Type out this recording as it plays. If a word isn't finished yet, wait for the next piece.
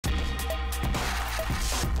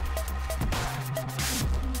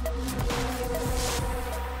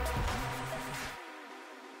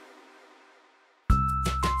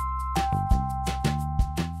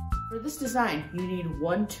this design, you need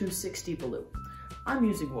 1 260 balloon. I'm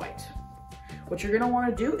using white. What you're gonna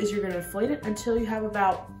wanna do is you're gonna inflate it until you have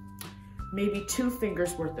about maybe 2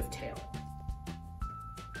 fingers worth of tail.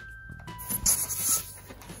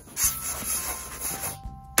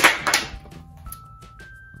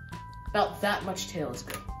 About that much tail is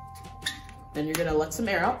good. Then you're gonna let some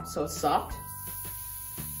air out so it's soft.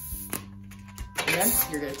 And then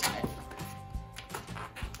you're gonna tie it.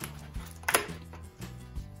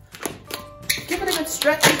 Give it a good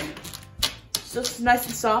stretch so it's nice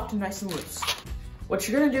and soft and nice and loose. What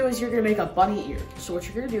you're gonna do is you're gonna make a bunny ear. So what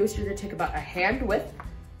you're gonna do is you're gonna take about a hand width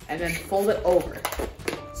and then fold it over.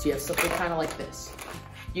 So you have something kind of like this.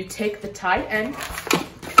 You take the tied end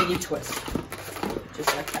and you twist,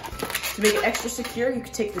 just like that. To make it extra secure, you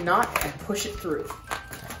can take the knot and push it through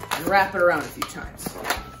and wrap it around a few times,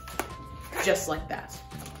 just like that.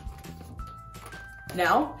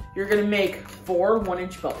 Now, you're gonna make 4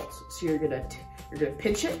 1-inch bubbles. So you're gonna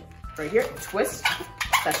pinch it right here, twist,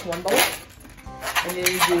 that's 1 bubble, and then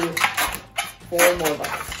you do 4 more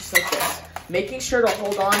bubbles, just like this. Making sure to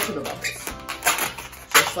hold on to the bubbles,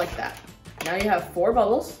 just like that. Now you have 4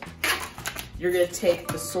 bubbles. You're gonna take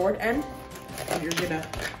the sword end and you're gonna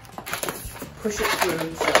push it through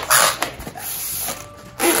just like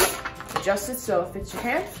that. Adjust it so it fits your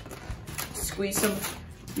hand. Squeeze some,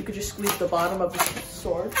 you could just squeeze the bottom of the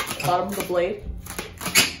sword, bottom of the blade,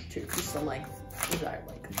 to increase the length, desired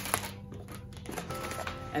length.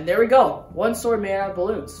 And there we go, 1 sword made out of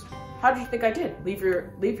balloons. How did you think I did? Leave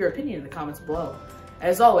your opinion in the comments below.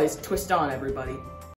 As always, twist on, everybody.